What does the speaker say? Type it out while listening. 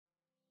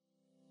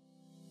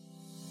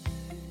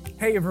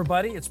Hey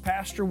everybody, it's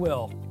Pastor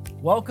Will.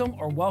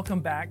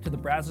 Welcome back to the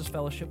Brazos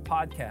Fellowship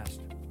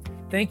Podcast.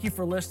 Thank you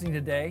for listening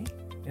today.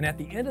 And at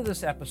the end of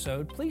this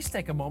episode, please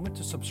take a moment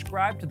to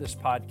subscribe to this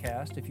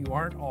podcast if you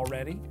aren't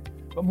already.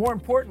 But more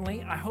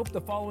importantly, I hope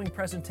the following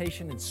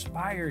presentation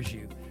inspires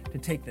you to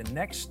take the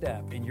next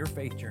step in your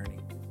faith journey.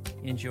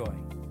 Enjoy.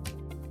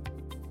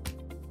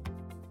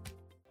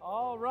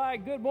 All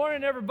right, good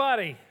morning,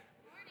 everybody.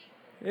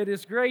 It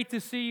is great to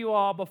see you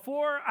all.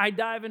 Before I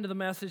dive into the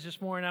message this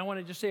morning, I want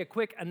to just say a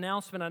quick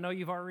announcement. I know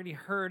you've already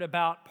heard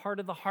about Part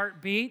of the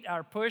Heartbeat,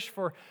 our push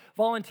for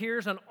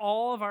volunteers on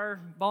all of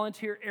our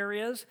volunteer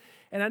areas.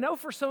 And I know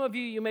for some of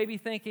you, you may be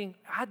thinking,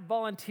 I'd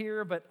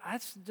volunteer, but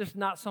that's just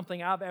not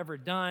something I've ever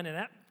done, and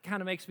that kind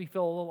of makes me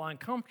feel a little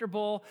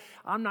uncomfortable.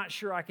 I'm not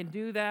sure I can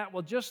do that.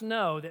 Well, just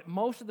know that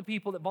most of the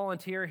people that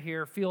volunteer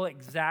here feel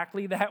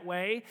exactly that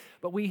way,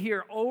 but we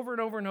hear over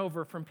and over and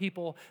over from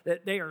people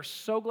that they are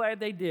so glad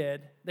they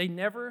did. They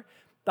never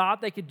thought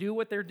they could do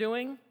what they're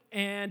doing,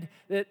 and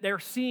that they're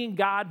seeing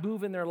God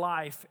move in their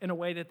life in a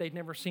way that they'd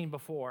never seen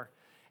before.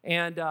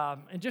 And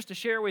just to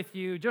share with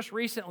you, just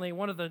recently,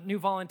 one of the new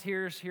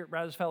volunteers here at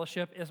Brazos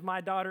Fellowship is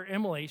my daughter,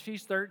 Emily.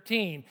 She's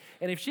 13,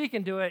 and if she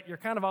can do it, you're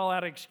kind of all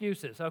out of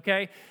excuses,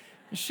 okay?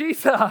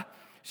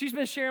 She's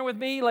been sharing with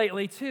me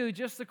lately, too,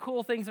 just the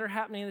cool things that are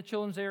happening in the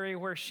children's area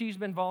where she's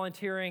been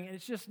volunteering, and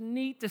it's just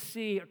neat to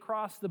see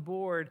across the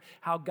board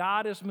how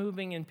God is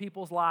moving in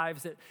people's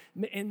lives,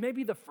 and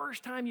maybe the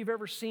first time you've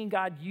ever seen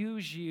God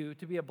use you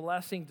to be a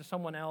blessing to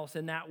someone else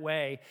in that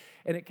way,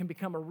 and it can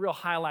become a real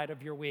highlight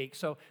of your week.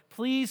 So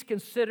please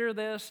consider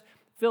this,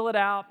 fill it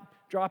out,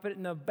 drop it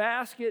in the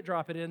basket,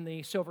 drop it in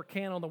the silver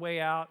can on the way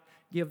out.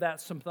 Give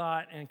that some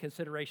thought and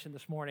consideration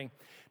this morning.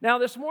 Now,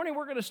 this morning,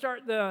 we're going to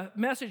start the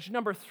message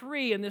number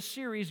 3 in this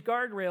series,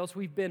 Guardrails,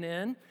 we've been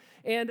in.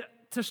 And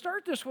to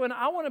start this one,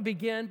 I want to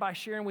begin by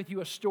sharing with you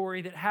a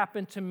story that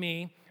happened to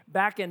me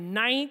back in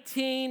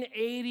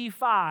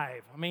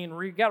 1985. I mean,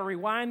 you got to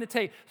rewind the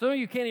tape. Some of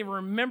you can't even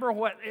remember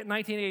what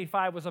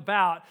 1985 was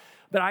about,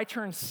 but I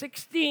turned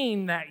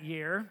 16 that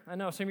year. I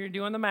know some of you are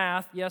doing the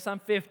math. Yes, I'm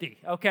 50,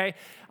 okay?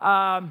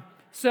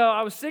 So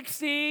I was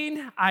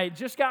 16, I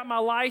just got my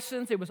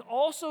license. It was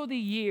also the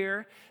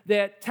year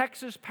that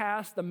Texas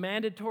passed the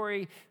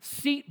mandatory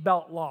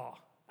seatbelt law.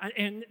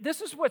 And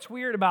this is what's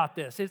weird about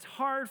this. It's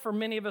hard for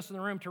many of us in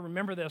the room to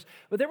remember this,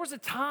 but there was a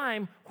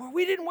time where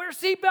we didn't wear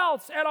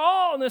seatbelts at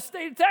all in the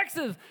state of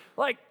Texas.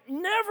 Like,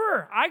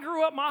 never. I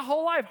grew up my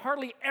whole life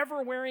hardly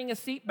ever wearing a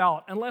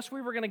seatbelt unless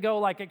we were going to go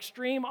like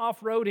extreme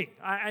off-roading.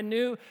 I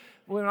knew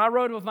when I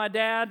rode with my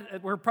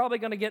dad, we're probably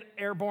going to get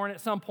airborne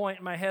at some point,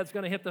 and my head's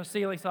going to hit the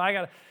ceiling,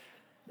 so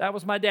that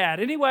was my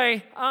dad.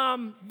 Anyway,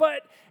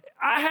 but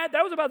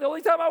that was about the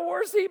only time I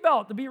wore a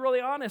seatbelt, to be really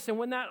honest. And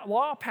when that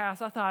law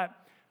passed, I thought,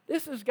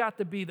 this has got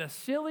to be the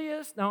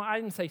silliest, no, I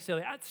didn't say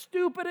silly,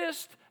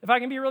 stupidest, if I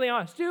can be really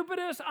honest,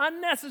 stupidest,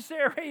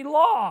 unnecessary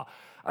law.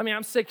 I mean,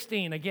 I'm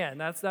 16, again,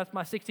 that's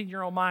my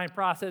 16-year-old mind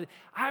process.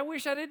 I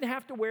wish I didn't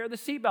have to wear the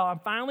seatbelt. I'm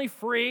finally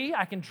free,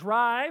 I can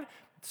drive.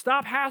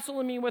 Stop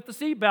hassling me with the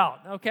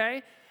seatbelt,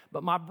 okay?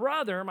 But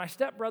my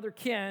stepbrother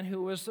Ken,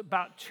 who was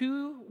about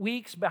 2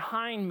 weeks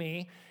behind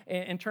me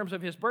in terms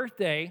of his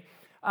birthday,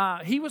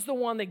 he was the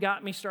one that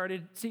got me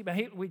started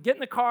seatbelt. We'd get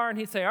in the car and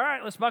he'd say, all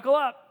right, let's buckle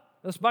up.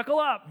 Let's buckle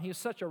up. He was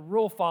such a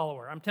rule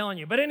follower, I'm telling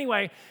you. But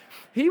anyway,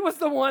 he was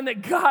the one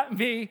that got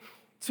me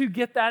to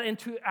get that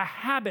into a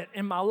habit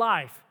in my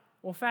life.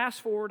 Well,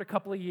 fast forward a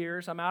couple of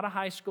years. I'm out of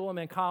high school. I'm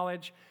in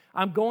college.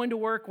 I'm going to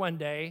work one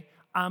day.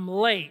 I'm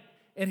late.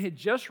 It had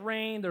just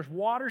rained. There's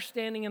water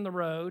standing in the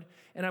road.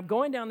 And I'm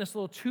going down this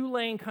little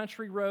 2-lane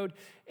country road.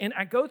 And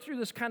I go through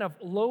this kind of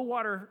low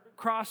water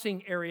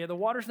crossing area. The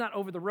water's not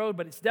over the road,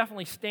 but it's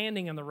definitely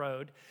standing in the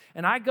road.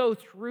 And I go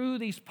through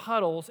these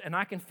puddles, and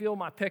I can feel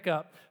my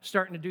pickup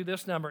starting to do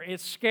this number.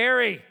 It's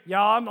scary,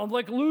 y'all. I'm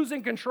like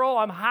losing control.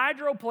 I'm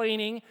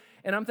hydroplaning,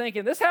 and I'm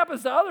thinking, this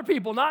happens to other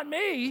people, not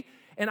me.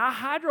 And I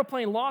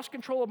hydroplaned, lost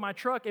control of my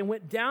truck, and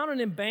went down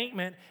an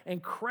embankment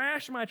and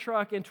crashed my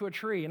truck into a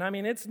tree. And I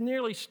mean, it's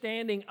nearly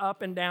standing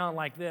up and down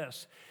like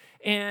this.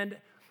 And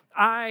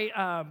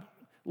I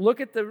look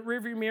at the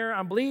rearview mirror.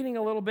 I'm bleeding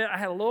a little bit. I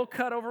had a little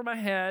cut over my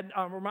head,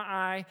 over my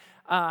eye.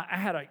 I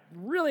had a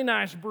really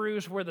nice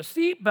bruise where the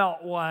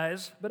seatbelt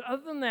was. But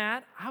other than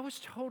that, I was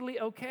totally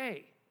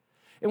okay.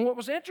 And what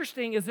was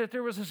interesting is that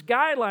there was this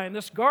guideline,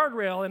 this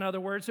guardrail, in other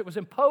words, that was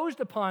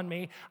imposed upon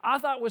me, I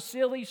thought was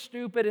silly,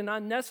 stupid, and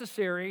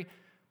unnecessary,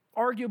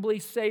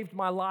 arguably saved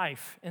my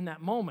life in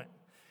that moment.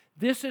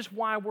 This is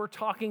why we're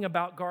talking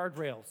about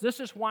guardrails. This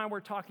is why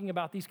we're talking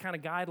about these kind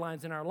of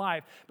guidelines in our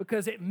life,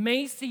 because it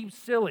may seem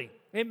silly.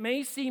 It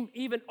may seem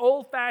even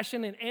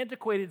old-fashioned and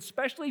antiquated,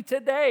 especially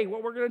today,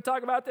 what we're going to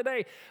talk about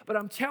today. But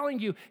I'm telling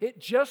you, it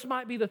just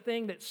might be the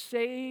thing that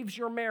saves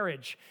your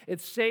marriage.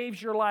 It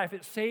saves your life.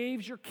 It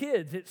saves your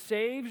kids. It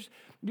saves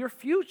your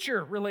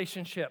future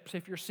relationships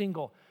if you're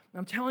single.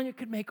 I'm telling you, it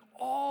could make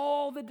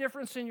all the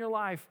difference in your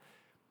life.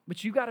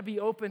 But you got to be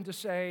open to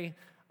say,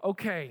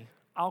 okay,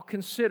 I'll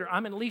consider.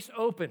 I'm at least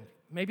open.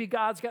 Maybe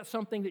God's got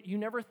something that you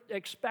never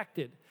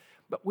expected.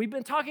 But we've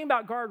been talking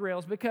about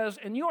guardrails because,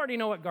 and you already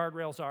know what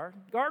guardrails are.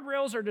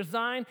 Guardrails are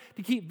designed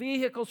to keep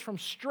vehicles from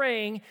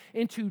straying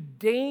into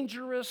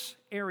dangerous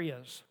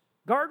areas.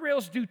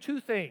 Guardrails do two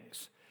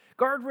things.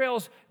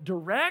 Guardrails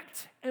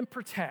direct and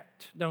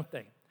protect, don't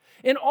they?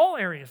 In all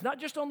areas, not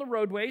just on the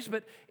roadways,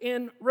 but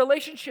in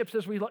relationships,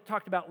 as we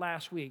talked about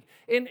last week,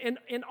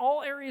 in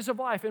all areas of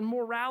life, in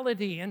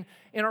morality, and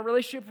in our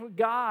relationship with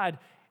God,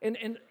 and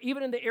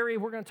even in the area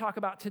we're going to talk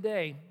about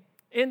today.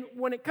 And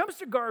when it comes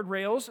to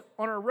guardrails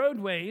on our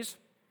roadways,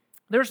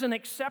 there's an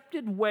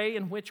accepted way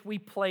in which we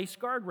place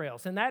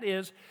guardrails, and that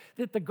is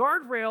that the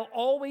guardrail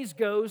always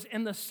goes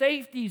in the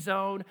safety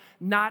zone,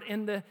 not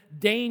in the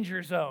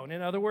danger zone.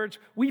 In other words,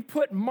 we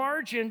put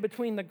margin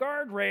between the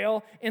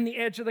guardrail and the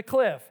edge of the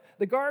cliff,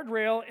 the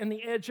guardrail and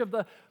the edge of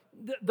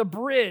the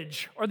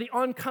bridge or the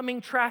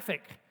oncoming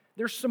traffic.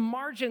 There's some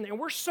margin, and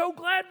we're so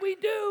glad we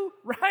do,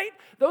 right?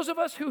 Those of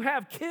us who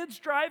have kids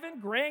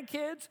driving,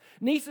 grandkids,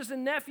 nieces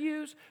and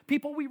nephews,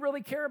 people we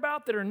really care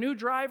about that are new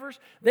drivers,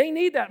 they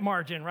need that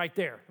margin right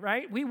there,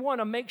 right? We want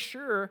to make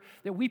sure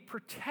that we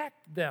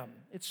protect them.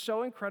 It's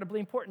so incredibly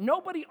important.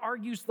 Nobody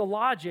argues the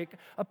logic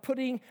of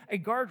putting a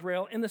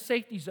guardrail in the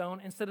safety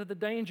zone instead of the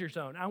danger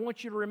zone. I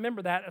want you to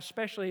remember that,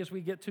 especially as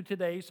we get to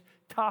today's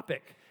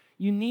topic.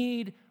 You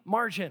need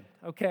margin,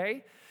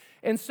 okay?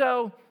 And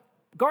so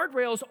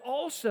guardrails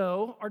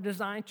also are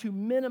designed to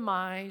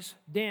minimize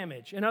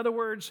damage. In other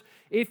words,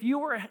 if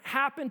you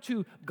happen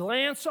to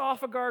glance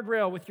off a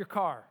guardrail with your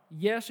car,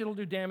 yes, it'll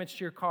do damage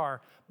to your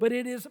car, but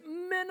it is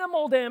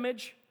minimal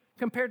damage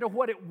compared to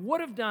what it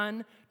would have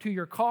done to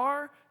your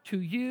car,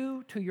 to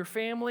you, to your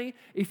family,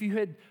 if you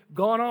had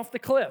gone off the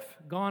cliff,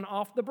 gone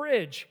off the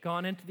bridge,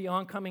 gone into the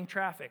oncoming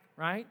traffic,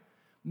 right?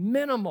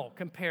 Minimal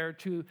compared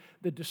to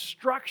the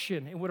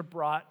destruction it would have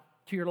brought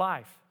to your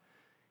life.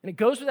 And it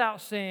goes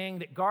without saying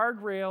that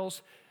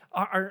guardrails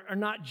are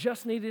not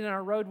just needed in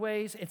our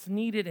roadways, it's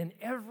needed in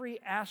every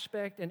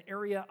aspect and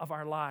area of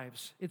our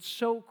lives. It's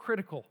so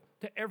critical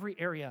to every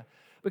area.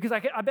 Because I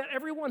bet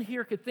everyone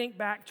here could think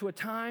back to a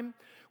time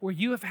where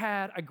you have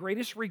had a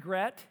greatest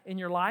regret in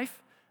your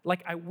life.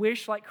 Like, I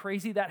wish like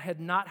crazy that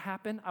had not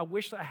happened. I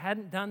wish I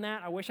hadn't done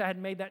that. I wish I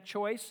had made that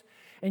choice.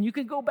 And you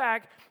could go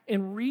back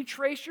and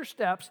retrace your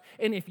steps.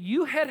 And if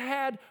you had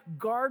had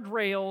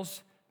guardrails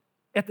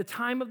at the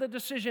time of the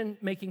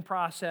decision-making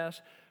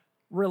process,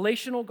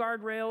 relational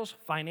guardrails,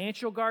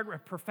 financial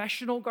guardrails,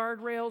 professional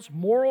guardrails,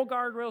 moral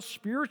guardrails,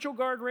 spiritual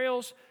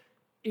guardrails,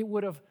 it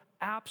would have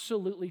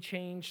absolutely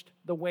changed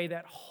the way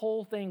that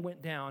whole thing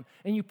went down.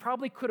 And you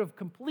probably could have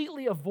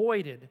completely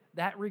avoided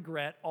that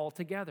regret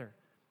altogether.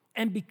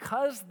 And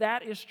because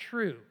that is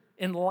true,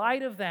 in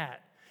light of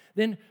that,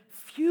 then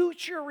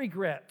future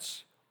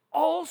regrets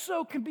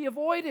also can be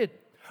avoided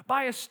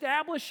by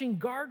establishing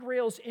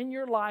guardrails in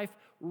your life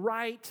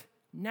right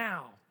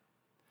now.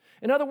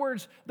 In other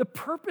words, the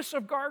purpose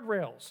of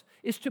guardrails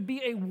is to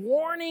be a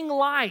warning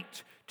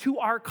light to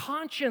our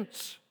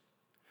conscience,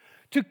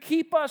 to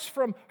keep us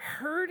from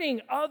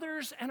hurting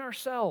others and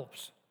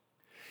ourselves.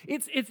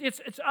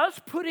 It's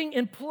us putting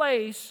in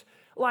place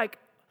like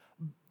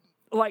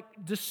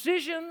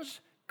decisions,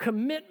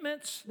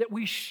 commitments that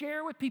we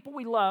share with people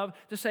we love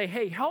to say,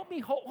 hey, help me,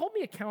 hold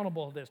me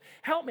accountable to this.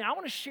 Help me, I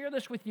want to share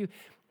this with you.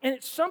 And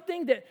it's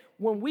something that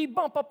when we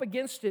bump up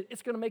against it,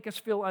 it's going to make us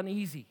feel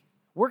uneasy.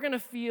 We're going to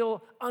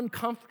feel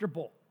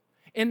uncomfortable.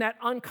 And that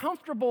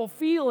uncomfortable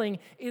feeling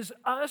is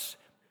us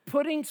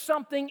putting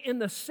something in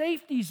the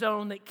safety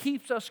zone that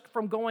keeps us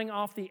from going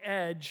off the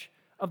edge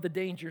of the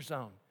danger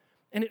zone.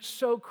 And it's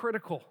so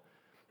critical,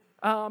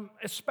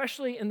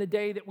 especially in the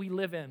day that we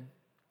live in.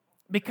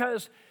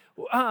 Because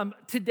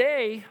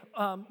today,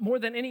 more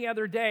than any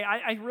other day,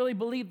 I really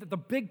believe that the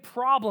big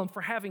problem for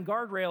having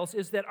guardrails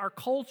is that our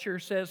culture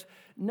says,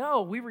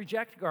 no, we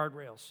reject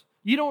guardrails.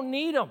 You don't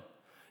need them.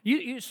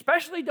 You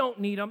especially don't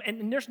need them,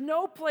 and there's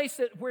no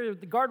place where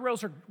the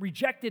guardrails are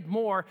rejected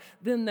more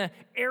than the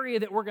area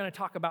that we're going to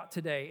talk about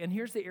today. And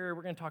here's the area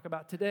we're going to talk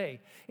about today.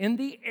 In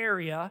the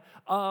area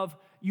of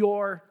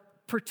your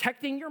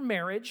protecting your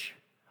marriage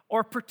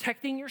or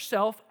protecting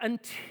yourself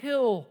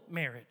until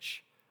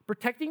marriage.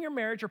 Protecting your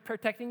marriage or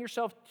protecting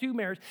yourself to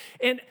marriage.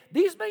 And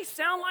these may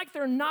sound like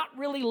they're not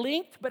really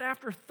linked, but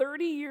after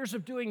 30 years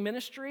of doing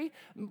ministry,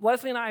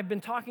 Leslie and I have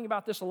been talking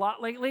about this a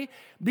lot lately,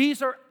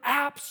 these are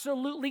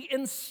absolutely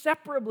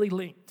inseparably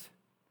linked.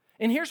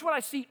 And here's what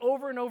I see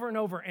over and over and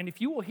over, and if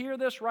you will hear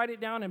this, write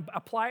it down and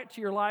apply it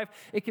to your life,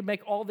 it can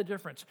make all the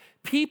difference.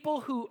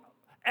 People who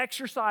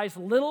exercise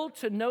little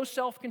to no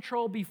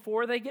self-control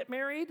before they get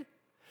married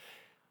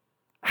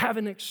have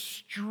an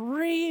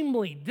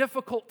extremely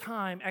difficult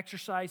time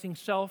exercising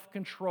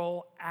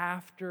self-control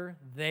after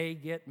they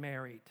get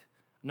married.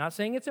 I'm not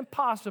saying it's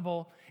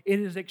impossible. It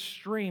is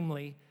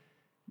extremely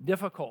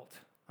difficult.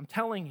 I'm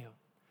telling you.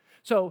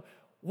 So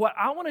what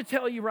I want to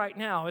tell you right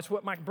now is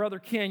what my brother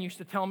Ken used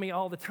to tell me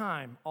all the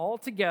time. All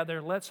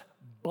together, let's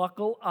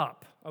buckle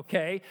up,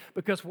 okay?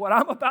 Because what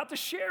I'm about to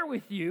share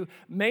with you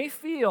may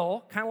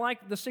feel kind of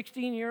like the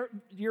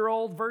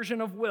 16-year-old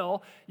version of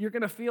Will. You're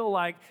going to feel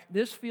like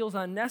this feels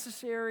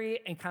unnecessary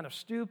and kind of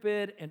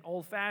stupid and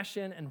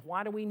old-fashioned, and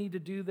why do we need to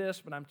do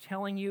this? But I'm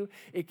telling you,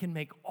 it can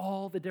make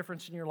all the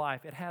difference in your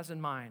life. It has in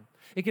mine.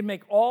 It can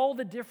make all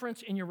the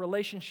difference in your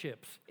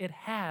relationships. It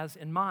has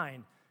in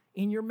mine.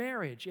 In your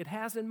marriage, it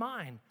has in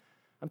mine.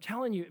 I'm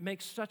telling you, it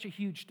makes such a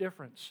huge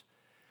difference.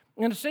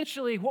 And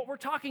essentially, what we're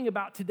talking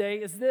about today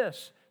is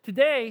this.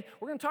 Today,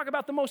 we're going to talk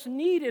about the most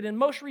needed and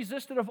most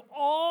resisted of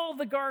all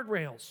the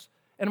guardrails.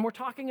 And we're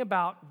talking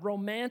about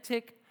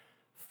romantic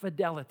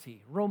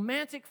fidelity.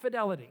 Romantic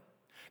fidelity.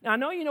 Now, I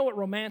know you know what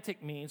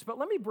romantic means, but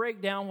let me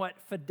break down what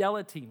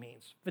fidelity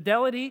means.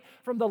 Fidelity,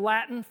 from the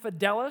Latin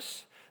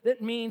fidelis,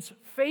 that means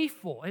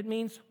faithful. It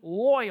means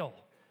loyal.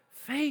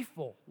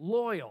 Faithful,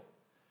 loyal.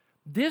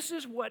 This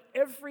is what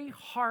every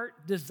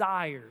heart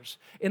desires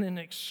in an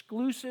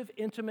exclusive,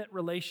 intimate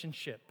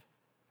relationship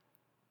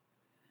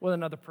with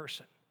another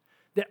person.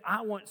 That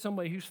I want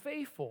somebody who's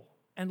faithful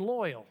and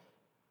loyal,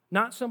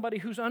 not somebody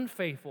who's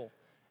unfaithful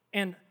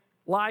and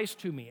lies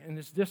to me and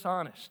is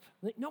dishonest.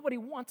 Nobody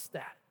wants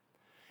that.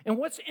 And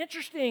what's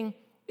interesting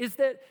is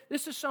that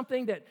this is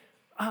something that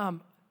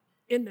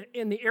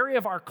in the area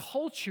of our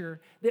culture,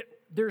 that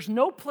there's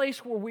no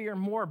place where we are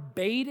more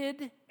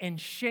baited and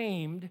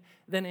shamed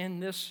than in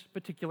this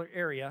particular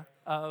area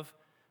of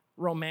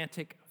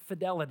romantic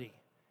fidelity.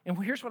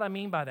 And here's what I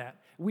mean by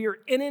that. We are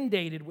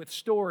inundated with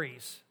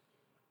stories,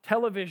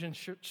 television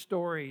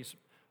stories,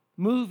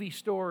 movie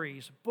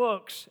stories,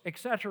 books,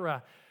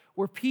 etc.,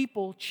 where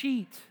people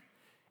cheat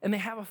and they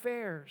have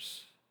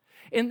affairs.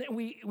 And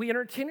we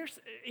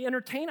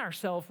entertain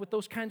ourselves with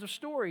those kinds of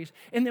stories.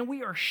 And then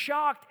we are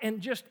shocked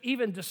and just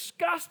even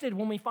disgusted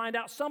when we find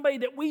out somebody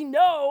that we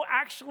know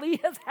actually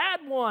has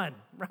had one,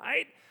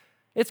 right?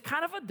 It's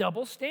kind of a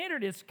double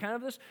standard. It's kind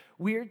of this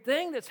weird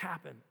thing that's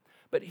happened.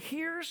 But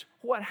here's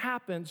what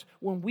happens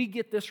when we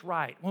get this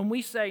right. When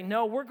we say,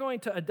 no, we're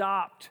going to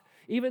adopt,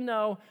 even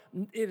though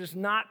it is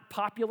not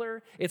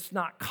popular, it's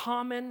not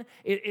common,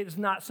 it is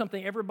not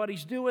something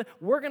everybody's doing,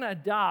 we're going to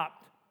adopt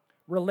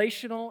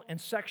relational and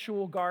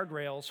sexual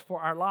guardrails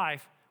for our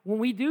life. When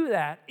we do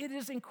that, it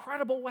is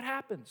incredible what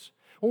happens.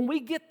 When we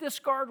get this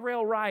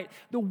guardrail right,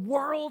 the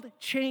world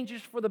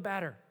changes for the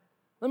better.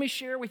 Let me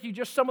share with you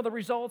just some of the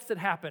results that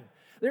happen.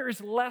 There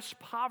is less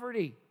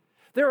poverty.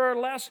 There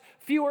are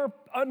fewer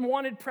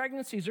unwanted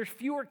pregnancies. There's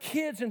fewer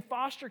kids in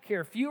foster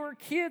care. Fewer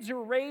kids who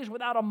are raised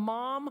without a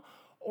mom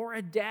or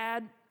a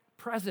dad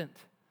present.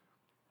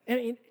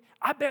 And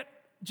I bet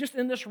just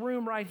in this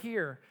room right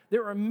here,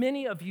 there are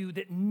many of you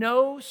that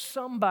know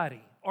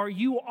somebody, or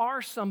you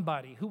are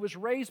somebody who was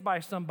raised by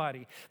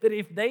somebody, that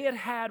if they had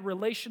had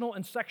relational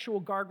and sexual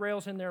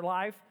guardrails in their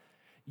life,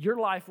 your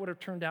life would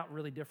have turned out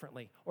really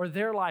differently, or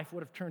their life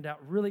would have turned out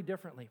really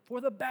differently, for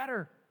the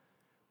better.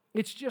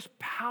 It's just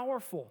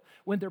powerful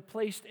when they're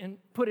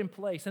put in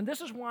place. And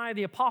this is why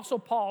the Apostle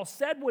Paul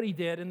said what he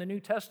did in the New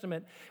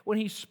Testament when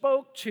he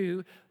spoke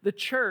to the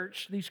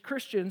church, these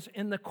Christians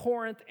in the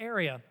Corinth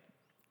area.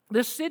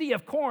 This city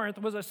of Corinth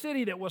was a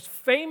city that was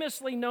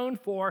famously known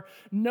for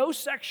no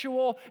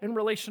sexual and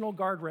relational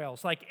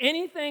guardrails. Like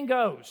anything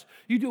goes.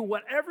 You do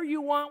whatever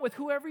you want with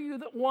whoever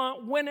you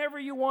want, whenever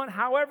you want,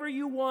 however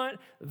you want.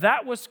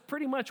 That was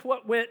pretty much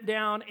what went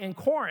down in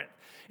Corinth.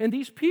 And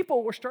these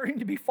people were starting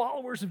to be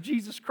followers of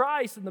Jesus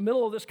Christ in the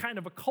middle of this kind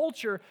of a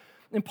culture.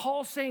 And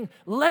Paul's saying,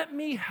 let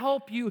me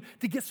help you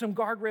to get some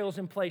guardrails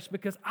in place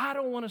because I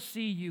don't want to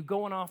see you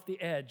going off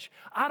the edge.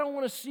 I don't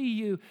want to see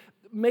you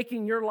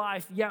making your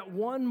life yet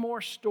one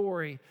more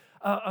story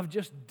of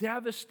just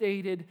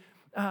devastated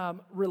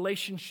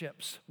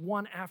relationships,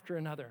 one after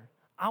another.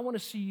 I want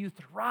to see you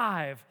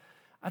thrive.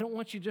 I don't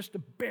want you just to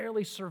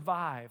barely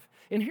survive.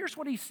 And here's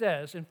what he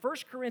says in 1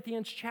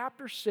 Corinthians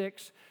chapter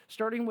 6,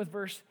 starting with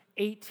verse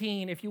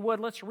 18. If you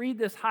would, let's read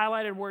this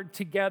highlighted word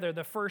together,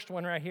 the first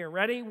one right here.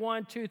 Ready?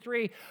 1, 2,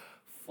 3.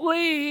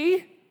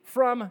 Flee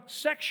from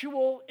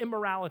sexual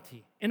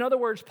immorality. In other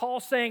words,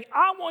 Paul's saying,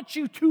 I want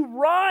you to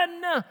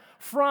run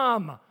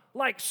from,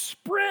 like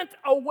sprint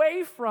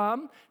away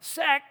from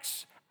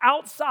sex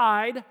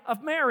outside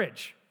of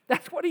marriage.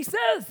 That's what he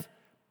says.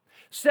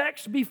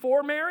 Sex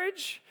before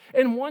marriage,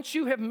 and once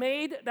you have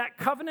made that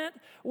covenant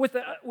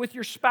with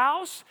your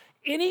spouse,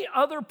 any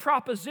other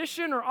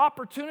proposition or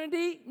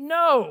opportunity,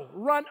 no,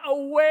 run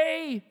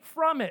away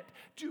from it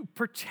to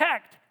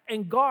protect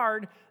and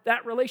guard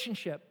that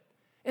relationship.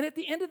 And at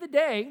the end of the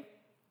day,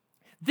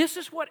 this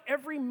is what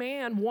every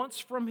man wants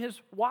from his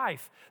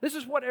wife. This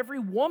is what every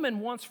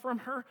woman wants from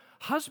her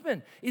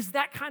husband, is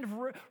that kind of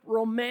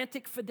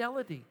romantic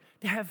fidelity,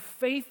 to have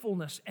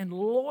faithfulness and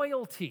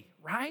loyalty,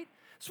 right?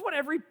 It's what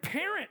every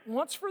parent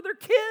wants for their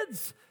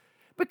kids,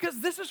 because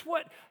this is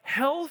what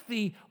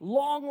healthy,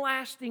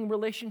 long-lasting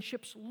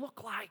relationships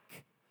look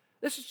like.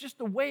 This is just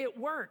the way it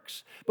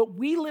works. But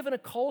we live in a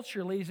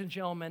culture, ladies and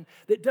gentlemen,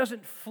 that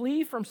doesn't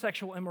flee from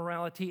sexual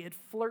immorality, it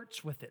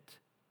flirts with it.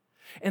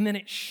 And then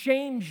it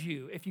shames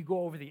you if you go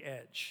over the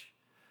edge.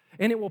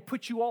 And it will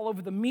put you all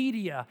over the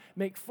media,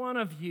 make fun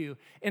of you,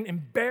 and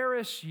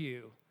embarrass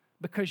you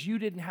because you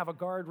didn't have a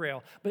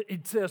guardrail. But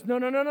it says, no,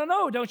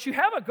 don't you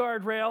have a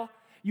guardrail?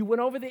 You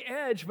went over the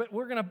edge, but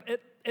we're going to,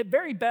 at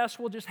very best,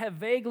 we'll just have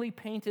vaguely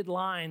painted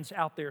lines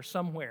out there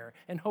somewhere,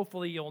 and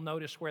hopefully you'll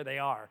notice where they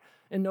are.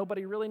 And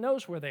nobody really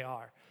knows where they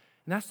are.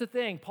 And that's the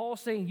thing.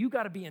 Paul's saying you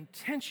got to be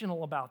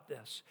intentional about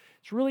this.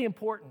 It's really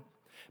important.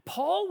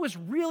 Paul was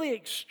really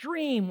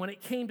extreme when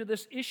it came to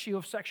this issue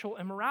of sexual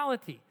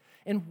immorality.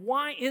 And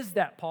why is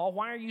that, Paul?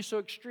 Why are you so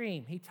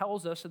extreme? He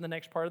tells us in the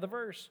next part of the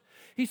verse.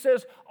 He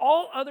says,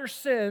 all other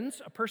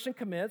sins a person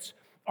commits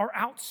are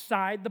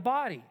outside the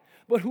body.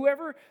 But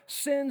whoever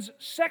sins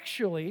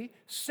sexually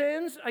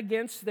sins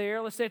against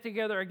their, let's say it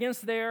together,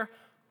 against their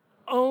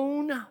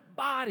own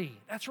body.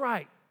 That's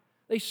right.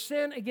 They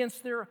sin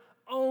against their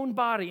own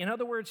body. In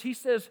other words, he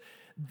says,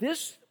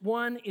 this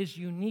one is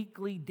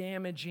uniquely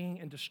damaging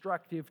and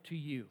destructive to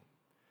you.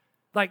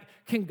 Like,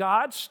 can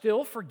God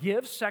still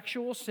forgive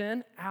sexual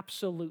sin?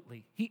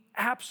 Absolutely. He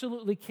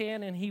absolutely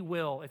can, and he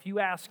will. If you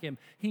ask him,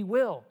 he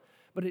will.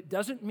 But it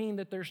doesn't mean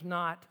that there's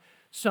not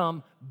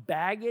some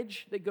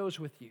baggage that goes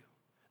with you.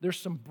 There's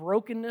some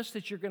brokenness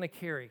that you're going to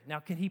carry. Now,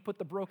 can he put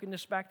the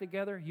brokenness back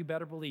together? You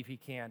better believe he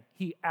can.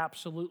 He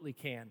absolutely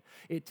can.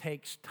 It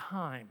takes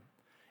time.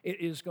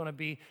 It is going to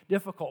be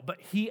difficult, but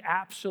he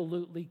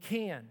absolutely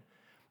can.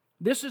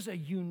 This is a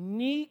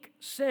unique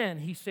sin,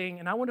 he's saying,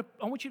 and I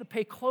want you to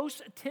pay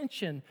close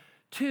attention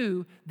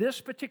to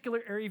this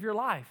particular area of your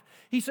life.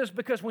 He says,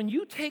 because when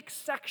you take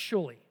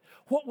sexually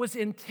what was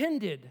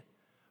intended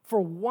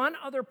for one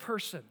other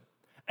person,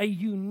 a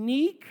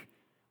unique,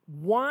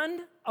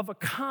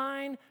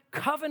 one-of-a-kind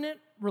covenant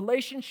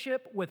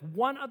relationship with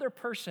one other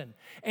person,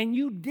 and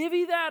you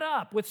divvy that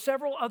up with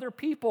several other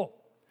people,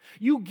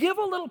 you give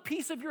a little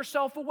piece of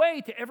yourself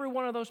away to every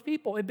one of those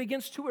people. It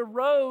begins to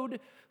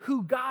erode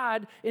who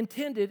God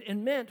intended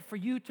and meant for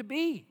you to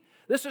be.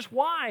 This is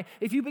why,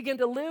 if you begin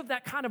to live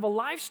that kind of a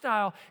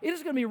lifestyle, it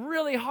is going to be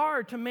really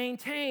hard to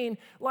maintain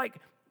like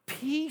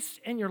peace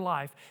in your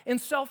life and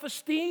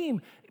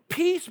self-esteem.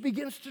 Peace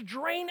begins to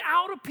drain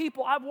out of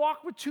people. I've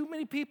walked with too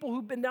many people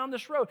who've been down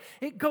this road.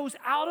 It goes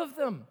out of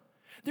them.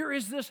 There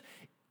is this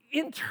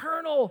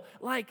internal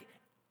like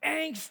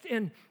angst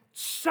and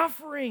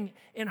suffering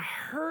and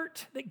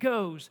hurt that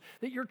goes,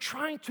 that you're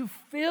trying to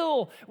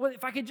fill. Well,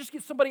 if I could just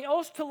get somebody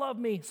else to love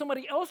me,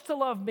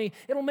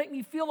 it'll make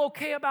me feel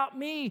okay about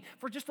me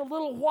for just a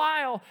little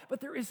while.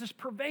 But there is this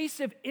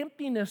pervasive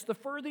emptiness the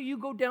further you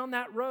go down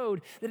that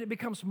road, that it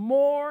becomes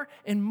more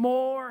and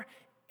more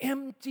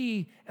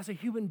empty as a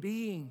human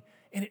being,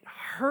 and it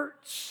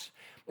hurts.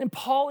 And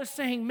Paul is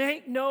saying,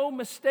 make no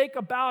mistake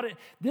about it,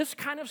 this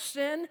kind of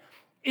sin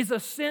is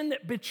a sin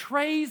that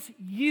betrays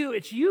you.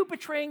 It's you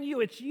betraying you.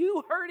 It's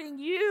you hurting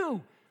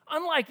you.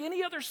 Unlike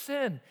any other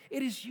sin,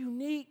 it is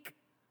unique.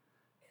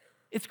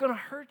 It's going to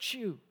hurt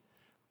you.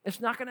 It's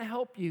not going to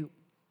help you.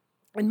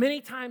 And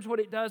many times what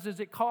it does is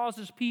it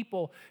causes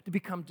people to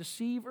become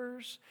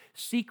deceivers,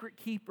 secret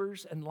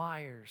keepers, and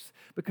liars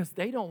because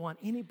they don't want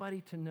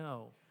anybody to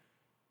know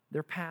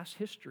their past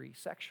history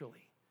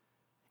sexually.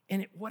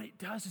 And what it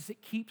does is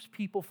it keeps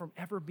people from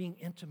ever being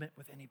intimate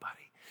with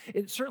anybody.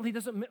 It certainly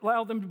doesn't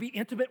allow them to be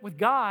intimate with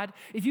God.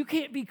 If you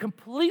can't be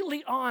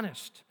completely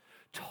honest,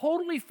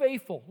 totally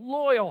faithful,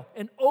 loyal,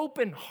 and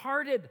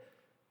open-hearted,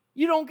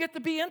 you don't get to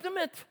be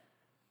intimate.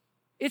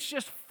 It's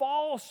just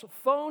false,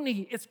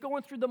 phony. It's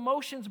going through the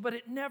motions, but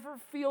it never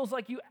feels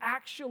like you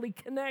actually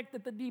connect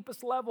at the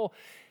deepest level.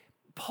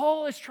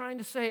 Paul is trying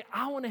to say,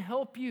 I want to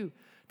help you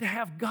to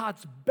have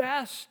God's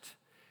best.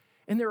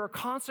 And there are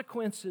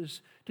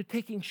consequences to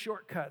taking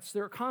shortcuts.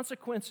 There are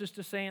consequences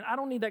to saying, I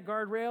don't need that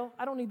guardrail.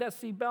 I don't need that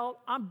seatbelt.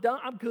 I'm done.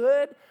 I'm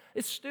good.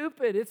 It's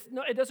stupid.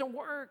 It doesn't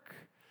work.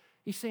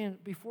 He's saying,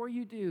 before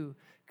you do,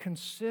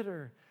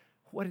 consider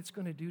what it's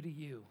going to do to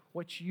you,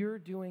 what you're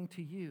doing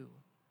to you.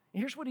 And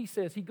here's what he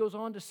says. He goes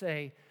on to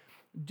say,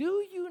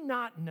 do you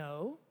not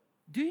know?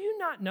 Do you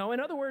not know?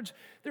 In other words,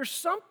 there's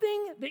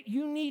something that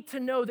you need to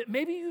know that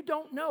maybe you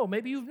don't know.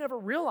 Maybe you've never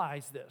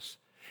realized this.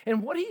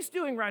 And what he's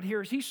doing right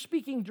here is he's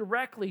speaking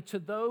directly to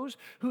those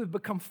who have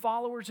become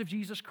followers of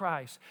Jesus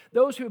Christ,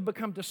 those who have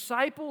become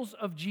disciples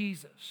of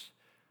Jesus.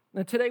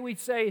 And today we'd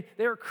say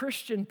they're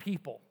Christian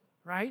people,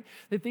 right?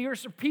 That they are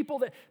some people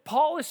that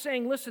Paul is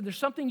saying, listen, there's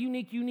something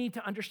unique you need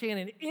to understand.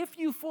 And if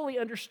you fully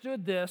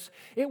understood this,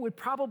 it would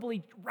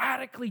probably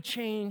radically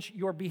change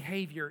your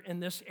behavior in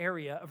this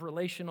area of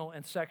relational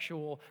and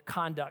sexual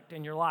conduct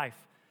in your life.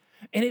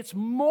 And it's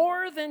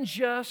more than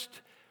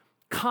just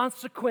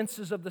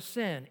consequences of the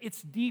sin.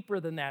 It's deeper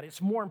than that. It's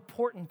more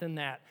important than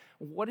that.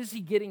 What is he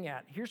getting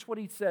at? Here's what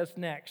he says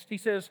next. He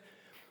says,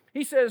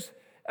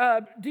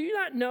 do you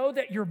not know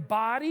that your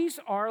bodies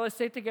are, let's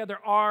say it together,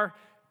 are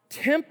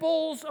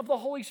temples of the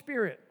Holy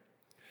Spirit,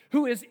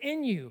 who is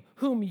in you,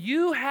 whom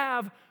you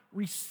have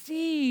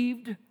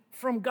received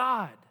from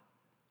God?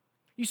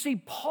 You see,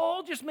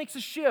 Paul just makes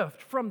a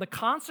shift from the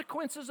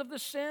consequences of the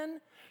sin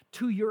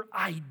to your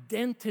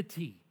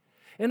identity.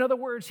 In other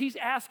words, he's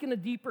asking a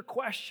deeper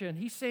question.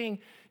 He's saying,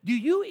 do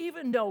you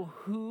even know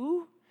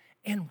who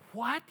in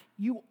what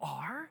you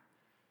are?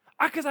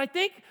 Because I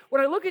think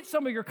when I look at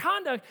some of your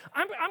conduct,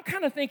 I'm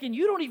kind of thinking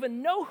you don't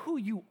even know who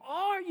you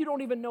are. You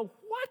don't even know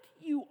what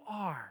you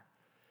are.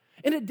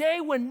 In a day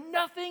when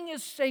nothing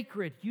is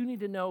sacred, you need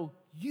to know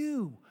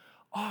you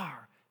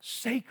are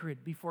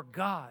sacred before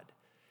God.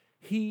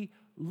 He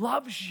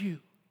loves you.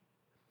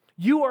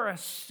 You are a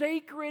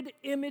sacred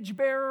image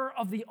bearer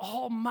of the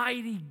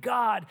Almighty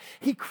God.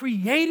 He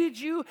created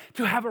you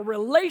to have a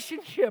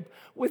relationship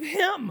with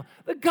Him,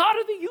 the God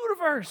of the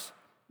universe.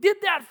 Did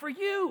that for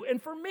you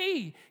and for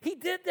me. He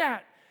did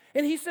that.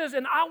 And He says,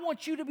 and I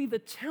want you to be the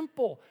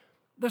temple,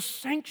 the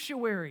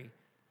sanctuary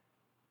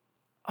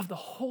of the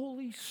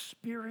Holy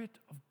Spirit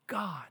of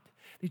God,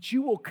 that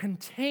you will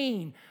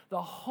contain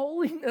the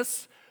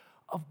holiness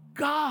of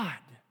God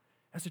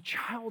as a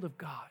child of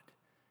God.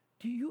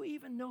 Do you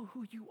even know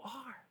who you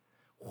are,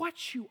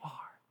 what you are,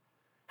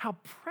 how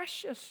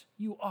precious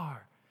you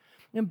are?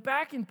 And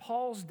back in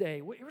Paul's day,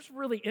 it was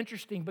really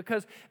interesting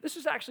because this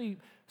is actually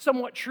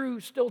somewhat true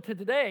still to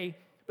today,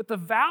 but the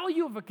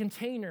value of a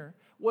container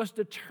was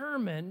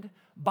determined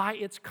by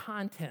its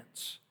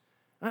contents.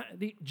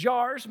 The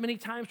jars many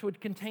times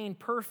would contain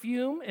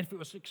perfume. If it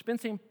was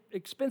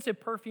expensive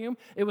perfume,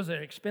 it was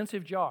an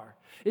expensive jar.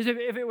 If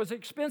it was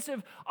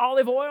expensive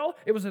olive oil,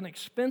 it was an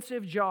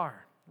expensive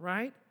jar,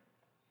 right?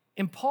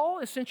 And Paul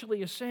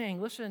essentially is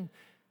saying, listen,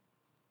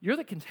 you're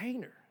the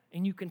container,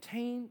 and you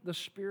contain the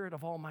Spirit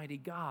of Almighty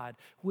God,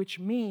 which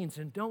means,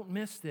 and don't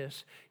miss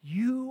this,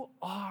 you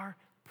are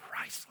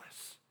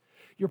priceless.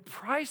 You're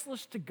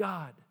priceless to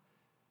God.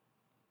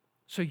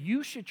 So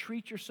you should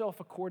treat yourself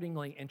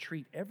accordingly and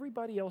treat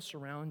everybody else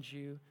around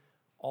you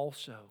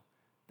also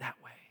that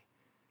way.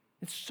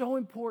 It's so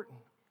important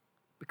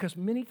because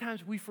many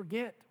times we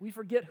forget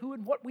who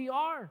and what we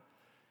are.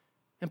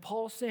 And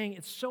Paul's saying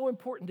it's so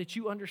important that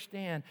you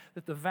understand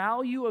that the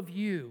value of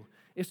you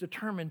is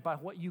determined by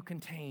what you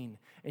contain,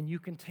 and you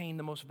contain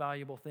the most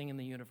valuable thing in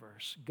the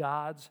universe.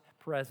 God's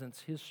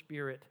presence, His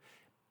Spirit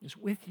is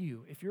with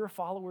you if you're a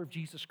follower of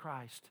Jesus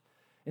Christ.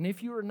 And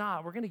if you are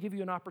not, we're going to give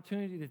you an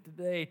opportunity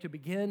today to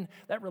begin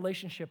that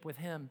relationship with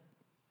Him.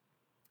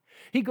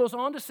 He goes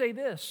on to say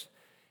this.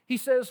 He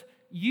says,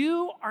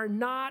 you are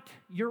not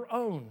your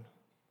own.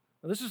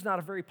 Now, this is not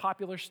a very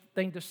popular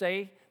thing to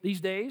say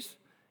these days.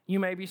 You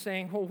may be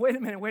saying, well, wait a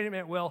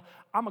minute. Well,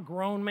 I'm a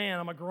grown man.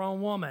 I'm a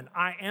grown woman.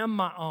 I am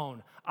my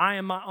own. I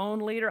am my own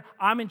leader.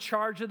 I'm in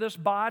charge of this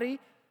body.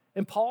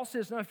 And Paul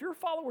says, no, if you're a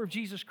follower of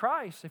Jesus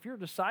Christ, if you're a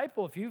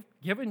disciple, if you've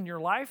given your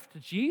life to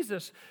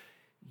Jesus,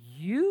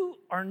 you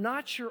are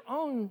not your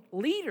own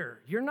leader.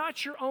 You're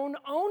not your own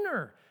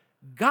owner.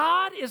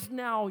 God is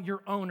now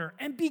your owner.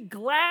 And be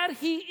glad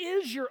He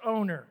is your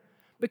owner,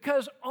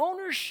 because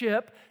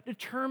ownership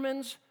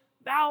determines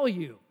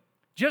value.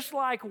 Just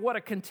like what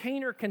a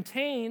container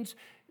contains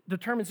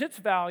determines its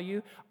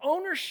value,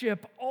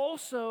 ownership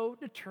also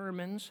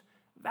determines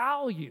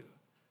value.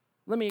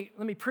 Let me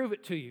prove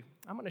it to you.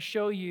 I'm going to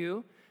show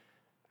you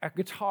a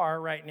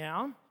guitar right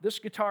now. This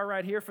guitar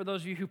right here, for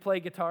those of you who play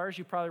guitars,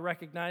 you probably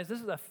recognize,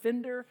 this is a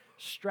Fender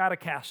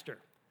Stratocaster.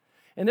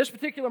 And this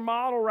particular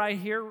model right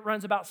here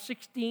runs about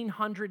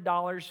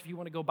 $1,600 if you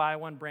want to go buy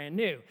one brand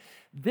new.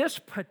 This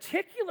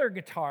particular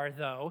guitar,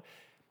 though,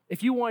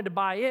 if you wanted to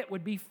buy it,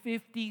 would be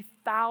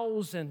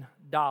 $50,000.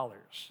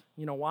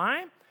 You know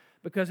why?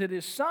 Because it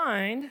is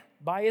signed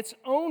by its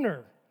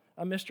owner,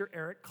 a Mr.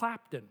 Eric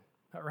Clapton,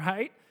 all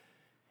right?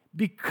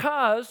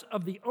 Because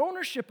of the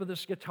ownership of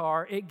this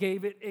guitar, it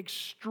gave it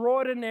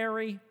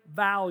extraordinary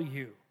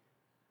value.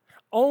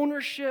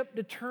 Ownership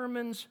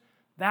determines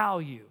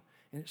value,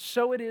 and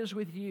so it is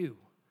with you.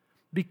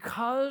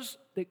 Because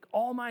the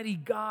Almighty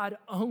God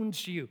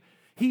owns you,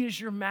 He is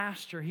your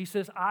master. He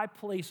says, I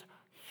place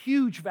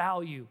huge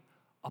value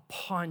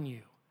upon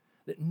you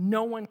that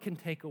no one can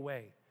take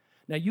away.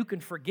 Now, you can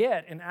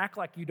forget and act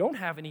like you don't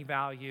have any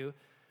value,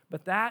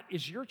 but that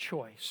is your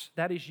choice.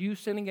 That is you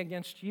sinning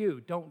against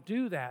you. Don't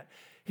do that.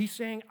 He's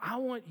saying, I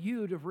want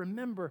you to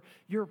remember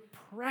you're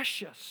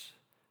precious.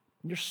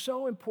 You're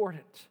so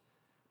important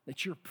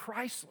that you're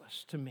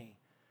priceless to me.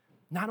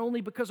 Not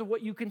only because of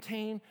what you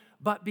contain,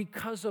 but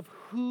because of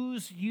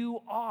whose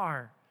you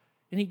are.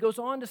 And he goes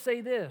on to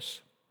say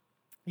this.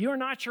 You're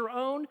not your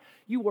own.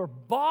 You were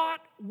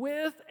bought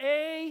with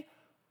a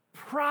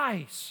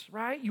price,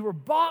 right? You were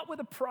bought with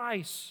a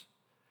price.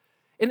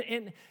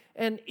 In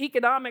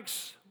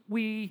economics,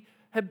 we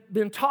have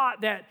been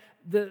taught that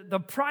the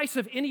price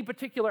of any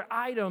particular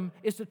item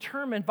is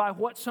determined by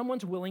what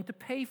someone's willing to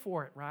pay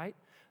for it, right?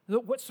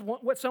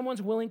 What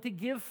someone's willing to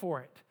give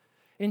for it.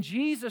 And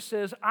Jesus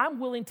says, I'm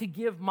willing to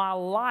give my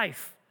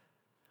life.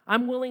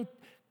 I'm willing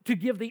to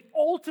give the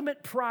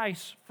ultimate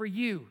price for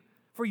you,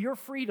 for your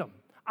freedom.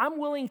 I'm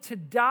willing to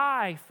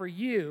die for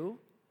you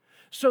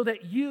so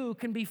that you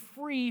can be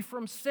free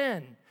from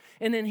sin.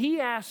 And then he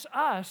asks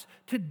us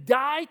to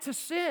die to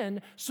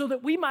sin so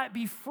that we might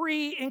be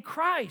free in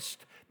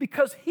Christ,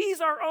 because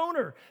he's our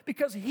owner,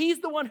 because he's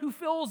the one who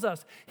fills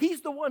us.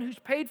 He's the one who's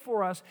paid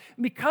for us.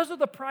 And because of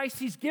the price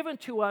he's given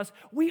to us,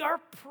 we are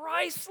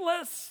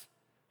priceless.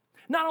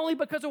 not only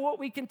because of what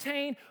we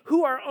contain,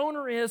 who our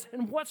owner is,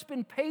 and what's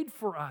been paid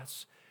for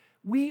us.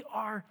 We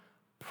are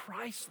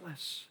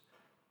priceless.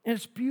 And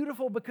it's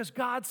beautiful because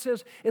God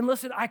says, and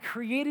listen, I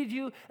created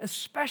you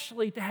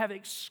especially to have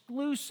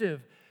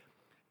exclusive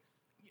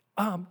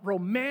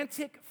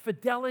romantic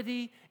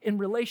fidelity in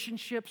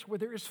relationships where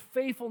there is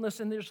faithfulness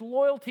and there's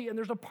loyalty and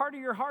there's a part of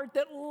your heart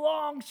that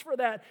longs for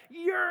that,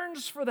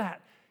 yearns for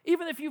that.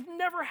 Even if you've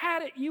never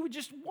had it, you would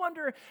just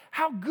wonder,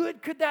 how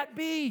good could that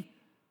be?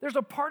 There's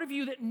a part of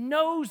you that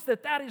knows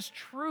that that is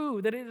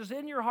true, that it is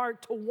in your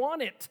heart to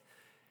want it.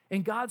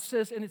 And God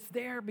says, and it's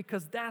there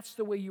because that's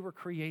the way you were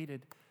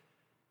created.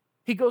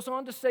 He goes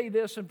on to say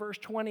this in verse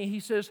 20. He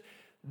says,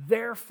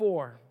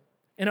 therefore.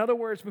 In other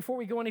words, before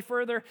we go any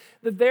further,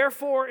 the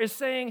therefore is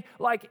saying,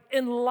 like,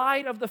 in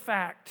light of the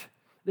fact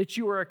that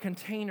you are a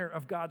container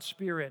of God's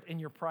Spirit and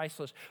you're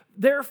priceless.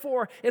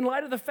 Therefore, in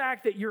light of the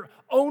fact that your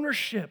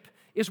ownership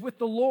is with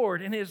the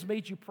Lord and it has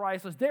made you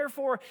priceless.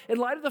 Therefore, in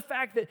light of the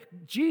fact that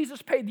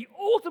Jesus paid the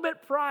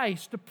ultimate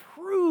price to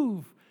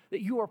prove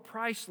that you are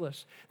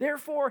priceless.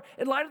 Therefore,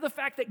 in light of the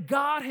fact that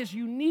God has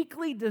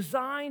uniquely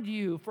designed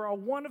you for a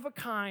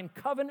one-of-a-kind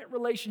covenant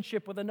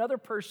relationship with another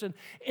person,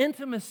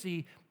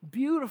 intimacy,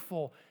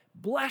 beautiful,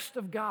 blessed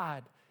of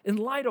God, in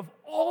light of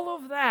all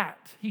of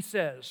that, he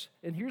says,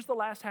 and here's the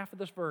last half of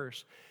this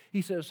verse,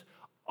 he says,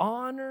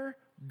 honor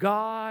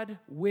God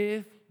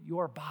with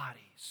your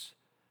bodies.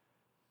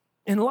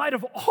 In light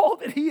of all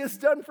that he has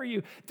done for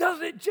you,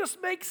 doesn't it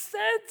just make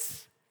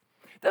sense?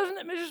 Doesn't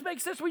it just make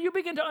sense when you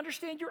begin to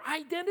understand your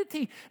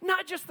identity?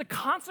 Not just the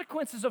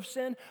consequences of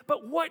sin,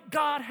 but what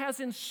God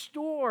has in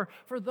store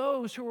for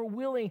those who are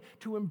willing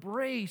to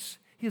embrace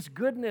his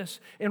goodness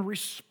and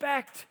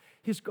respect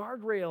his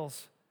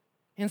guardrails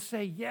and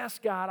say, yes,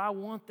 God, I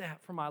want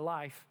that for my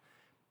life.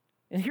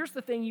 And here's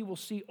the thing you will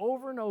see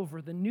over and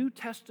over, the New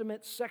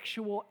Testament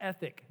sexual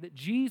ethic that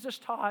Jesus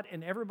taught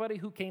and everybody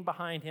who came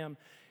behind him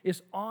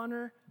is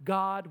honor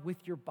God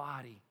with your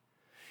body.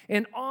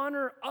 And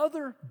honor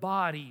other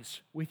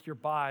bodies with your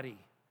body.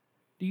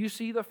 Do you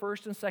see the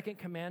first and second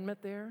commandment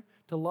there?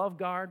 To love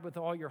God with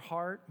all your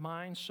heart,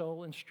 mind,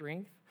 soul, and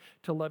strength.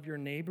 To love your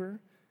neighbor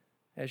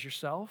as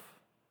yourself.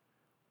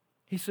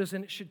 He says,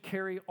 and it should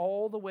carry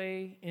all the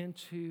way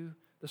into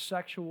the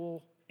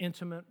sexual,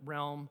 intimate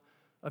realm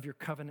of your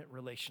covenant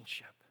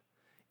relationship.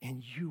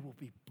 And you will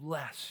be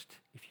blessed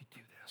if you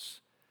do this.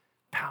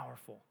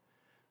 Powerful.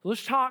 So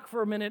let's talk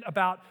for a minute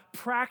about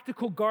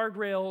practical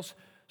guardrails,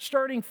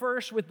 starting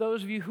first with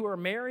those of you who are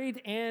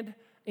married and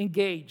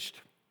engaged.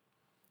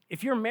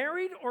 If you're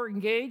married or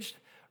engaged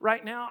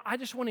right now, I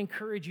just want to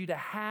encourage you to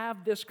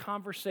have this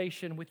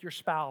conversation with your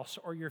spouse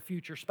or your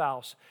future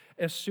spouse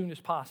as soon as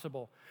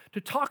possible to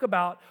talk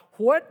about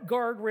what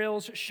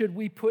guardrails should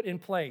we put in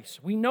place.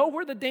 We know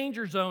where the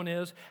danger zone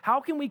is.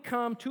 How can we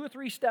come 2 or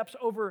 3 steps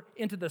over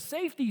into the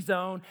safety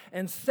zone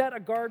and set a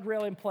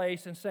guardrail in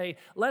place and say,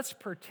 let's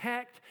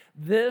protect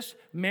this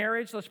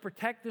marriage, let's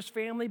protect this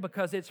family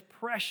because it's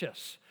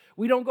precious.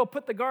 We don't go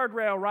put the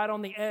guardrail right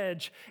on the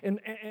edge and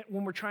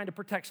when we're trying to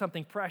protect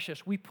something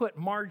precious. We put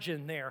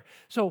margin there.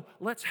 So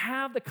let's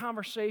have the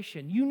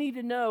conversation. You need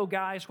to know,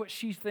 guys, what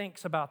she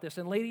thinks about this.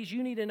 And ladies,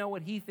 you need to know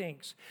what he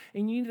thinks.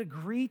 And you need to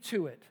agree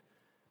to it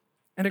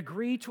and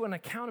agree to an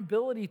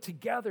accountability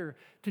together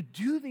to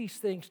do these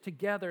things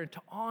together and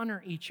to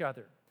honor each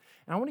other.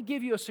 And I want to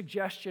give you a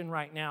suggestion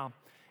right now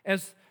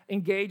as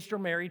engaged or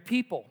married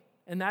people,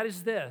 and that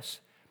is this.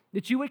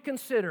 That you would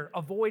consider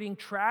avoiding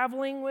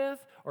traveling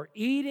with or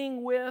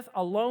eating with,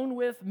 alone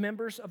with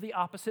members of the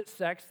opposite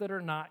sex that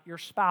are not your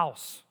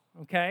spouse,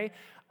 okay?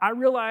 I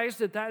realize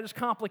that that is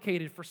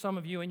complicated for some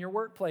of you in your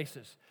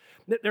workplaces.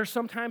 That there's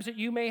sometimes that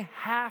you may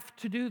have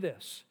to do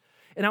this.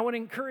 And I want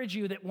to encourage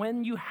you that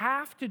when you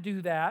have to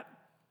do that,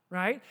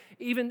 right,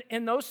 even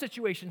in those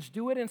situations,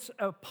 do it in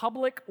a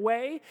public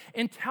way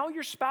and tell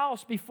your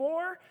spouse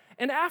before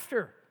and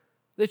after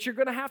that you're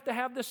going to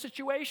have this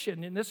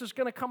situation and this is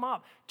going to come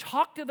up.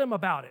 Talk to them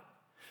about it.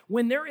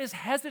 When there is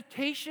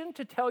hesitation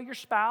to tell your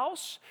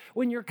spouse,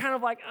 when you're kind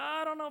of like,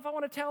 I don't know if I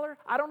want to tell her,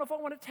 I don't know if I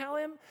want to tell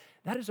him,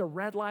 that is a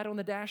red light on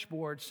the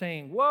dashboard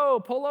saying,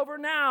 whoa, pull over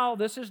now.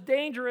 This is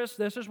dangerous.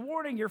 This is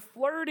warning. You're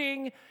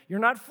flirting. You're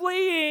not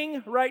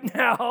fleeing right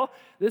now.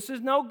 This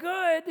is no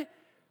good.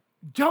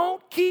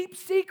 Don't keep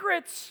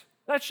secrets.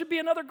 That should be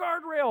another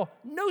guardrail.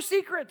 No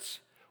secrets.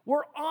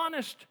 We're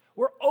honest.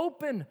 We're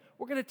open.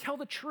 We're going to tell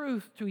the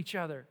truth to each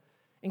other.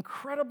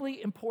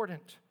 Incredibly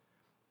important.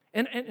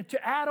 And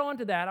to add on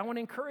to that, I want to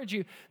encourage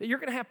you that you're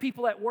going to have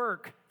people at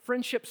work,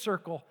 friendship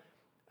circle,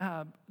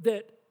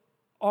 that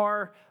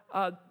are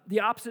the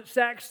opposite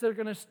sex that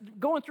are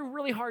going through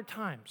really hard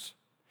times.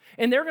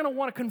 And they're going to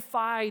want to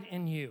confide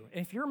in you.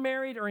 And if you're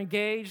married or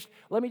engaged,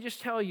 let me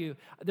just tell you,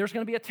 there's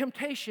going to be a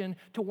temptation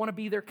to want to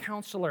be their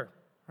counselor,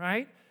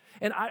 right?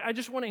 And I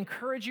just want to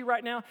encourage you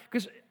right now,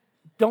 because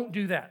don't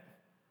do that.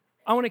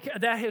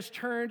 That has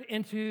turned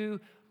into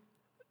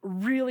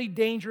really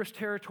dangerous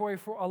territory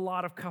for a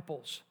lot of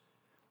couples.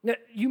 Now,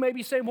 you may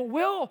be saying, well,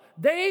 Will,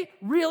 they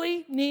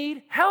really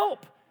need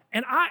help.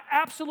 And I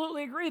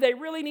absolutely agree. They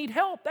really need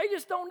help. They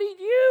just don't need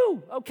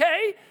you,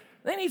 okay?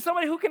 They need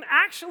somebody who can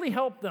actually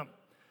help them.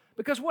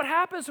 Because what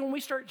happens when we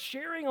start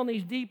sharing on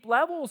these deep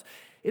levels,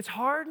 it's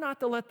hard not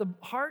to let the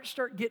heart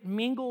start getting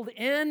mingled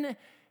in,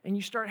 and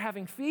you start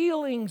having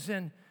feelings,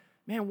 and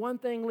man, one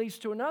thing leads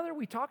to another.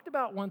 We talked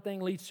about one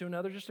thing leads to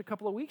another just a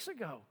couple of weeks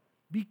ago.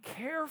 Be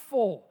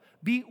careful.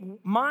 Be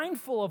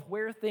mindful of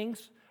where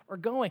things are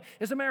going.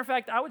 As a matter of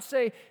fact, I would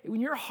say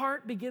when your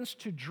heart begins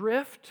to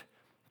drift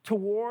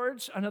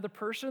towards another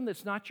person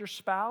that's not your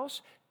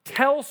spouse,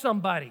 tell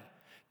somebody.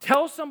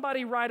 Tell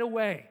somebody right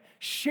away.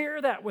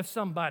 Share that with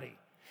somebody.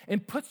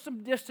 And put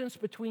some distance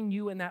between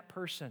you and that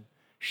person.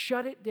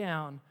 Shut it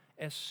down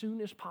as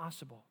soon as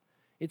possible.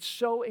 It's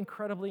so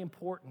incredibly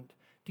important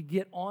to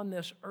get on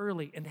this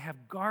early and to have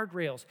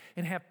guardrails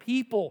and have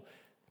people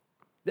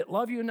that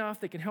love you enough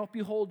that can help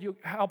hold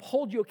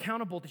you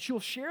accountable, that you'll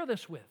share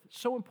this with. It's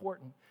so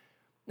important.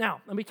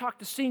 Now, let me talk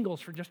to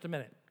singles for just a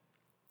minute.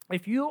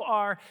 If you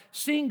are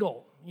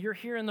single, you're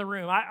here in the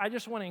room, I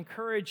just want to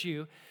encourage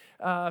you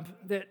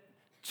that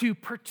to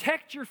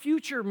protect your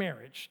future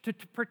marriage, to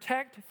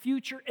protect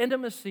future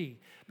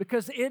intimacy,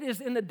 because it is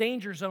in the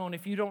danger zone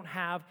if you don't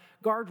have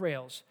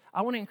guardrails.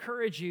 I want to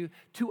encourage you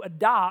to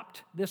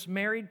adopt this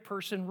married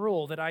person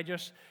rule that I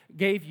just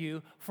gave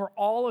you for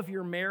all of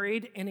your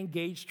married and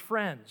engaged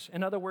friends.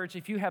 In other words,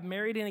 if you have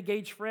married and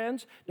engaged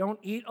friends, don't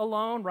eat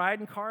alone,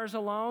 ride in cars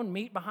alone,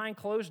 meet behind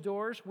closed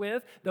doors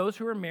with those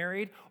who are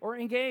married or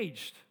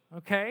engaged.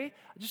 Okay?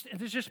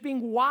 It's just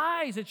being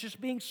wise. It's just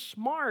being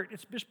smart.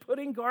 It's just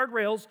putting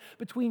guardrails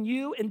between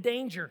you and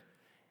danger.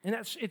 And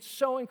it's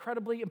so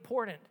incredibly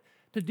important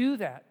to do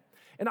that.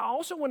 And I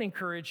also want to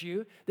encourage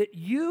you that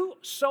you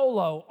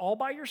solo, all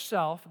by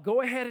yourself,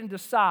 go ahead and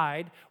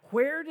decide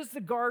where does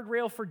the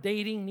guardrail for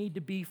dating need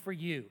to be for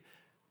you.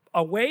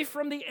 Away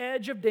from the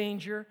edge of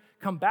danger,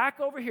 come back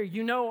over here.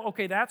 You know,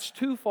 okay, that's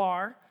too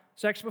far.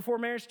 Sex before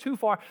marriage, too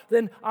far.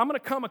 Then I'm going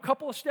to come a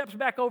couple of steps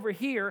back over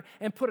here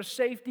and put a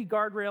safety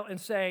guardrail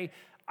and say,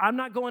 I'm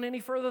not going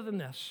any further than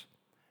this.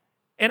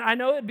 And I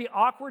know it'd be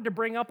awkward to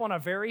bring up on a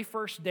very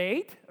first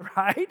date,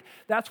 right?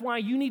 That's why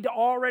you need to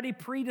already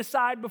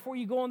pre-decide before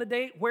you go on the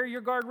date where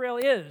your guardrail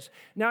is.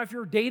 Now, if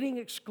you're dating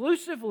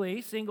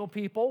exclusively, single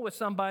people, with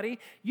somebody,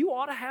 you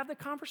ought to have the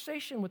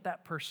conversation with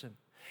that person.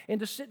 And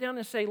to sit down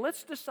and say,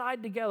 let's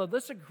decide together,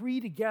 let's agree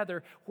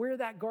together where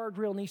that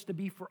guardrail needs to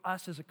be for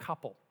us as a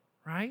couple.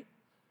 Right?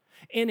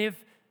 And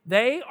if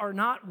they are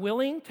not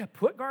willing to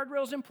put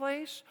guardrails in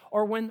place,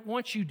 or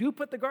once you do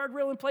put the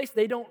guardrail in place,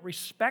 they don't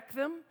respect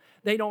them,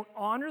 they don't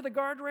honor the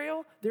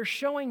guardrail, they're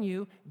showing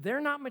you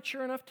they're not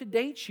mature enough to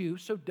date you,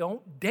 so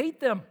don't date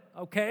them,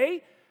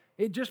 okay?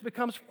 It just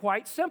becomes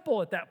quite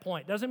simple at that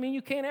point. Doesn't mean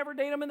you can't ever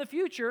date them in the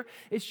future.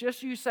 It's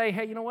just you say,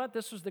 hey, you know what?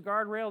 This was the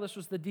guardrail, this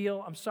was the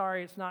deal. I'm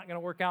sorry, it's not going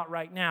to work out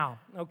right now,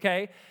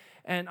 okay?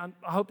 And I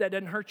hope that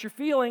doesn't hurt your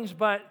feelings,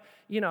 but,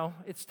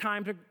 it's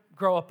time to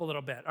grow up a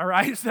little bit, all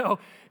right? So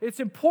it's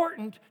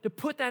important to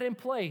put that in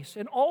place.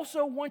 And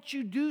also, once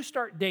you do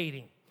start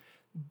dating,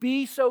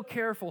 be so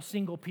careful,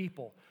 single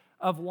people,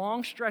 of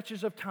long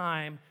stretches of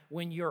time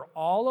when you're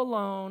all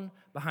alone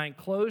behind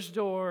closed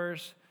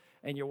doors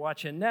and you're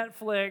watching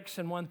Netflix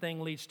and one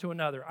thing leads to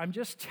another. I'm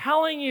just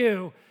telling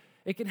you,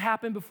 it can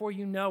happen before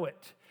you know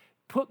it.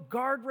 Put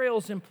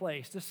guardrails in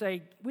place to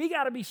say, we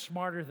got to be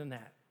smarter than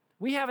that.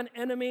 We have an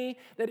enemy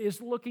that is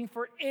looking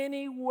for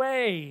any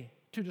way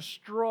to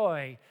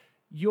destroy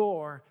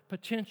your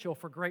potential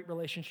for great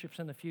relationships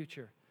in the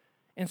future.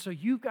 And so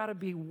you've got to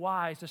be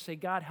wise to say,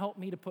 God, help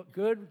me to put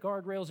good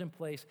guardrails in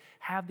place,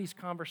 have these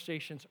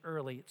conversations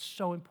early. It's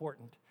so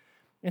important.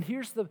 And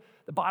here's the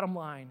bottom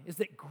line, is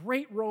that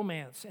great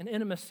romance and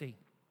intimacy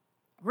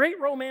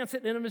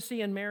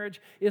in marriage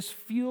is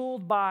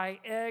fueled by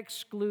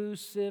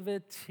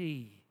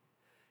exclusivity.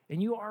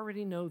 And you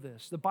already know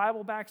this. The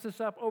Bible backs this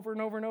up over and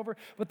over and over.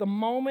 But the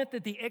moment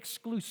that the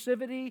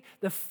exclusivity,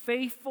 the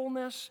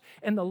faithfulness,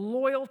 and the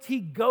loyalty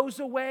goes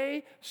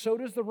away, so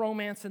does the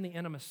romance and the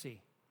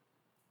intimacy.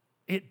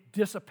 It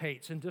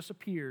dissipates and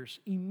disappears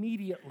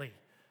immediately.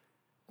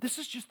 This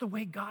is just the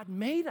way God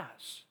made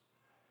us.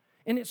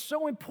 And it's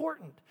so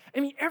important. I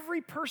mean,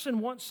 every person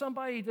wants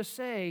somebody to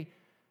say,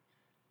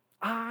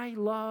 I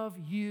love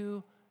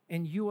you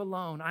and you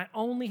alone. I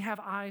only have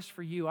eyes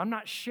for you. I'm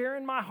not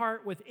sharing my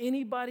heart with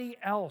anybody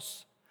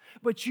else.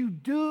 But you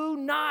do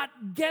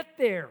not get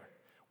there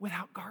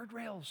without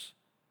guardrails.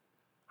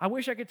 I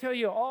wish I could tell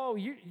you, oh,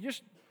 you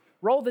just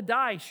roll the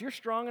dice. You're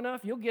strong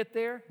enough. You'll get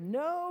there.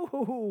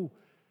 No.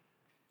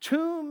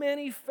 Too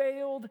many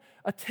failed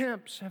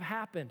attempts have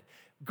happened.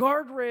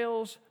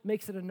 Guardrails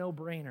makes it a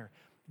no-brainer.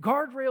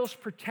 Guardrails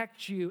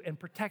protect you and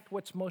protect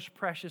what's most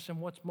precious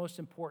and what's most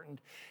important.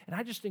 And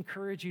I just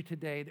encourage you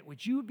today that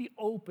would you be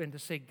open to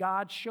say,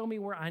 God, show me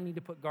where I need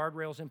to put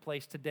guardrails in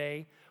place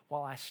today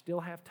while I still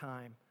have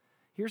time.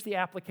 Here's the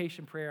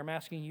application prayer I'm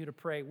asking you to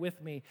pray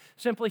with me.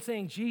 Simply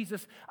saying,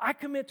 Jesus, I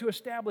commit to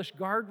establish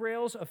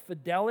guardrails of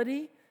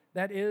fidelity,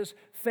 that is,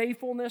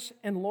 faithfulness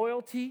and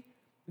loyalty,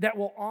 that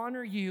will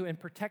honor you and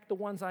protect the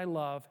ones I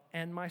love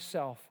and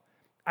myself.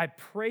 I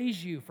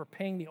praise you for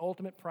paying the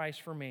ultimate price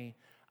for me.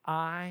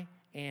 I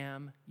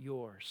am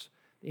yours.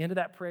 The end of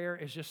that prayer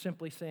is just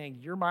simply saying,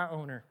 you're my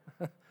owner.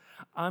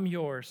 I'm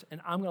yours, and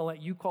I'm going to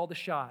let you call the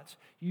shots.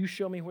 You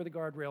show me where the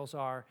guardrails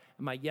are,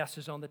 and my yes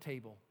is on the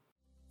table.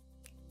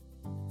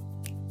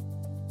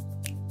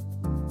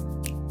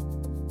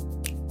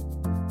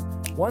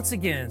 Once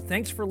again,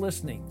 thanks for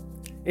listening.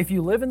 If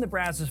you live in the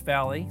Brazos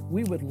Valley,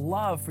 we would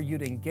love for you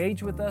to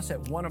engage with us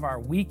at one of our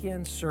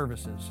weekend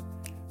services.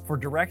 For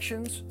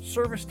directions,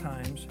 service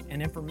times,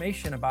 and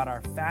information about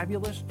our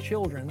fabulous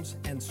children's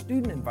and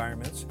student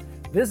environments,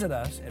 visit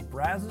us at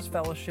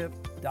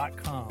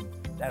brazosfellowship.com.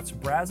 That's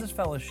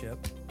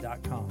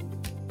brazosfellowship.com.